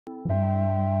Hi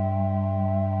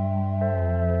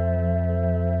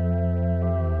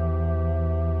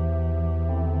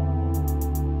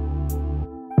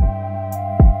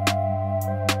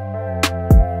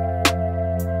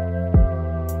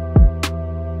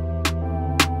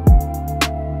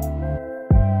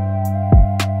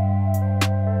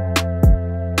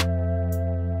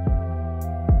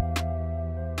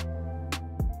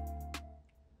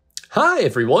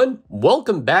everyone,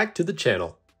 welcome back to the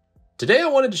channel. Today I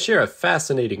wanted to share a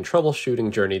fascinating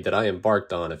troubleshooting journey that I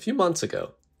embarked on a few months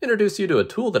ago, introduce you to a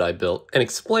tool that I built, and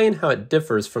explain how it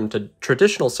differs from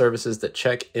traditional services that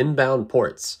check inbound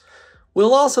ports.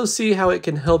 We'll also see how it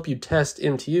can help you test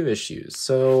MTU issues,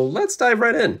 so let's dive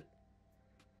right in.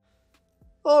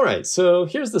 Alright, so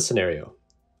here's the scenario.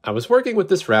 I was working with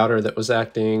this router that was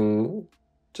acting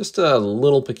just a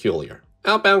little peculiar.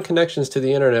 Outbound connections to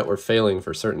the internet were failing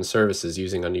for certain services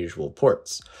using unusual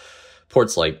ports.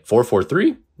 Ports like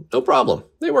 443? No problem.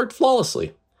 They worked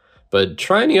flawlessly. But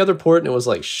try any other port and it was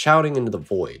like shouting into the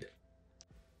void.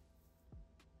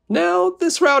 Now,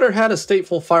 this router had a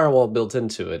stateful firewall built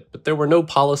into it, but there were no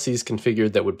policies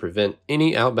configured that would prevent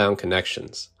any outbound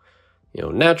connections.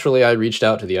 Naturally, I reached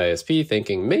out to the ISP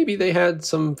thinking maybe they had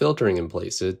some filtering in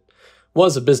place. It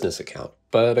was a business account,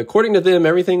 but according to them,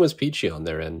 everything was peachy on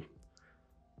their end.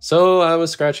 So I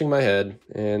was scratching my head,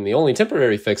 and the only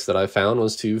temporary fix that I found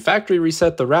was to factory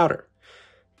reset the router.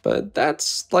 But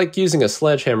that's like using a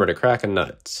sledgehammer to crack a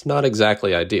nut. It's not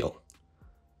exactly ideal.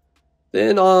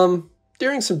 Then,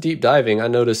 during some deep diving, I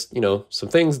noticed, some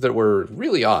things that were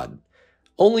really odd.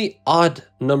 Only odd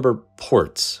numbered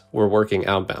ports were working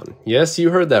outbound. Yes,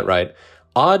 you heard that right.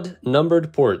 Odd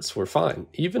numbered ports were fine.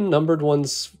 Even numbered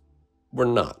ones were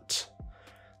not.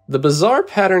 The bizarre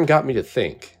pattern got me to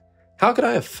think, how could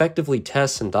I effectively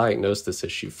test and diagnose this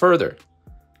issue further?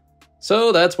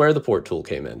 So that's where the port tool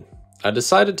came in. I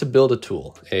decided to build a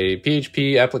tool, a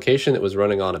PHP application that was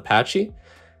running on Apache,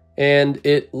 and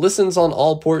it listens on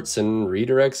all ports and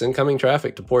redirects incoming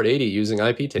traffic to port 80 using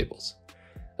IP tables.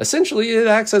 Essentially, it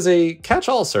acts as a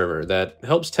catch-all server that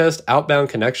helps test outbound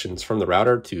connections from the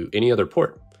router to any other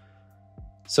port.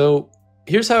 So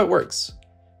here's how it works.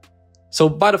 So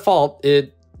by default,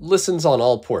 it listens on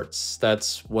all ports.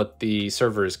 That's what the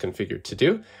server is configured to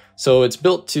do. So it's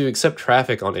built to accept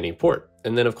traffic on any port.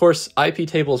 And then of course, IP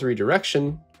tables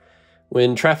redirection,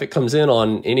 when traffic comes in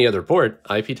on any other port,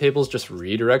 IP tables just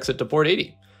redirects it to port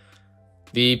 80.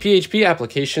 The PHP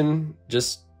application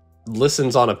just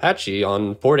listens on Apache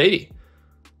on port 80.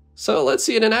 So let's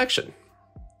see it in action.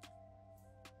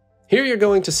 Here you're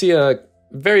going to see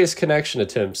various connection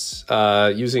attempts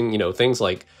using things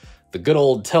like the good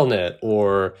old telnet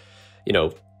or,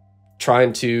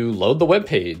 trying to load the web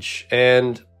page.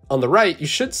 And on the right, you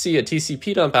should see a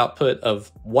TCP dump output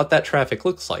of what that traffic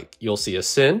looks like. You'll see a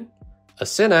SYN, a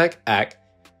SYN ACK,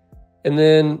 and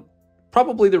then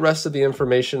probably the rest of the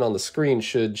information on the screen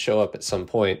should show up at some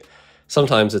point.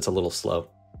 Sometimes it's a little slow.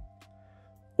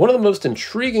 One of the most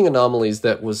intriguing anomalies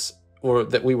that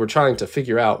we were trying to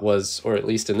figure out was, or at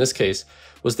least in this case,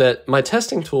 was that my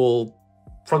testing tool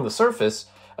from the surface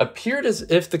appeared as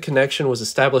if the connection was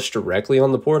established directly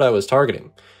on the port I was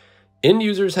targeting. End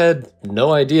users had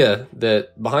no idea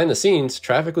that behind the scenes,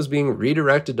 traffic was being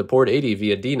redirected to port 80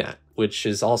 via DNAT, which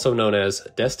is also known as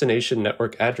Destination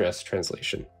Network Address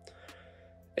Translation.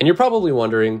 And you're probably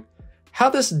wondering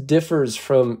how this differs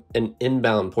from an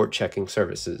inbound port checking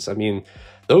services. I mean,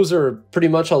 those are pretty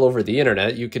much all over the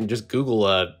internet. You can just Google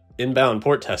a inbound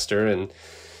port tester and,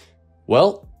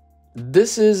 well,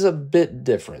 this is a bit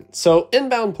different. So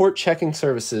inbound port checking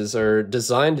services are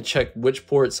designed to check which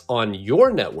ports on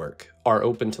your network are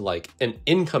open to like an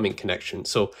incoming connection.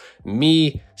 So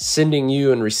me sending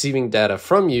you and receiving data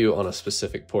from you on a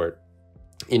specific port.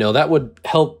 That would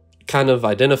help kind of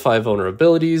identify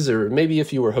vulnerabilities, or maybe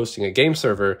if you were hosting a game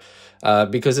server,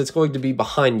 because it's going to be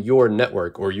behind your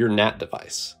network or your NAT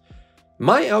device.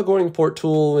 My outgoing port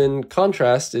tool, in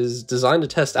contrast, is designed to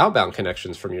test outbound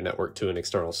connections from your network to an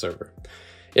external server.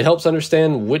 It helps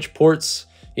understand which ports,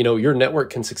 your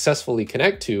network can successfully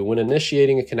connect to when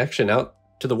initiating a connection out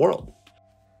to the world.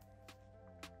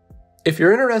 If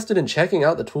you're interested in checking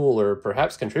out the tool or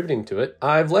perhaps contributing to it,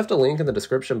 I've left a link in the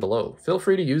description below. Feel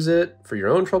free to use it for your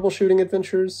own troubleshooting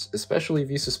adventures, especially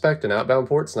if you suspect an outbound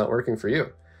port's not working for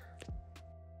you.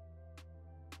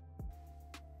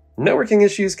 Networking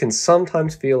issues can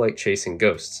sometimes feel like chasing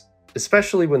ghosts,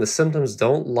 especially when the symptoms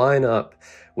don't line up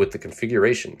with the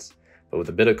configurations. But with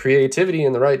a bit of creativity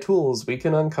and the right tools, we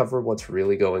can uncover what's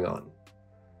really going on.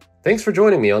 Thanks for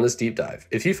joining me on this deep dive.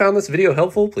 If you found this video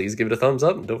helpful, please give it a thumbs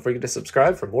up and don't forget to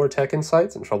subscribe for more tech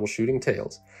insights and troubleshooting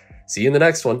tales. See you in the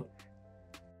next one.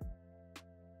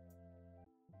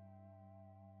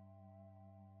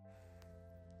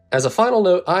 as a final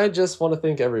note, I just want to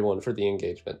thank everyone for the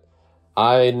engagement.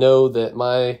 I know that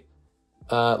my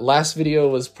last video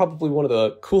was probably one of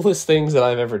the coolest things that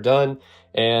I've ever done,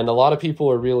 and a lot of people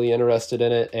are really interested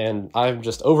in it, and I'm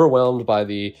just overwhelmed by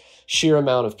the sheer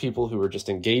amount of people who are just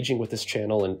engaging with this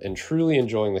channel and truly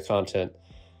enjoying the content.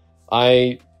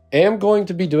 I am going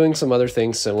to be doing some other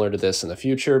things similar to this in the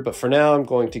future, but for now I'm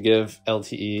going to give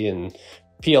LTE and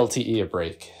PLTE a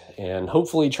break and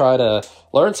hopefully try to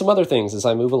learn some other things as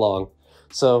I move along.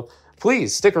 So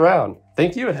please stick around.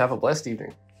 Thank you and have a blessed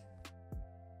evening.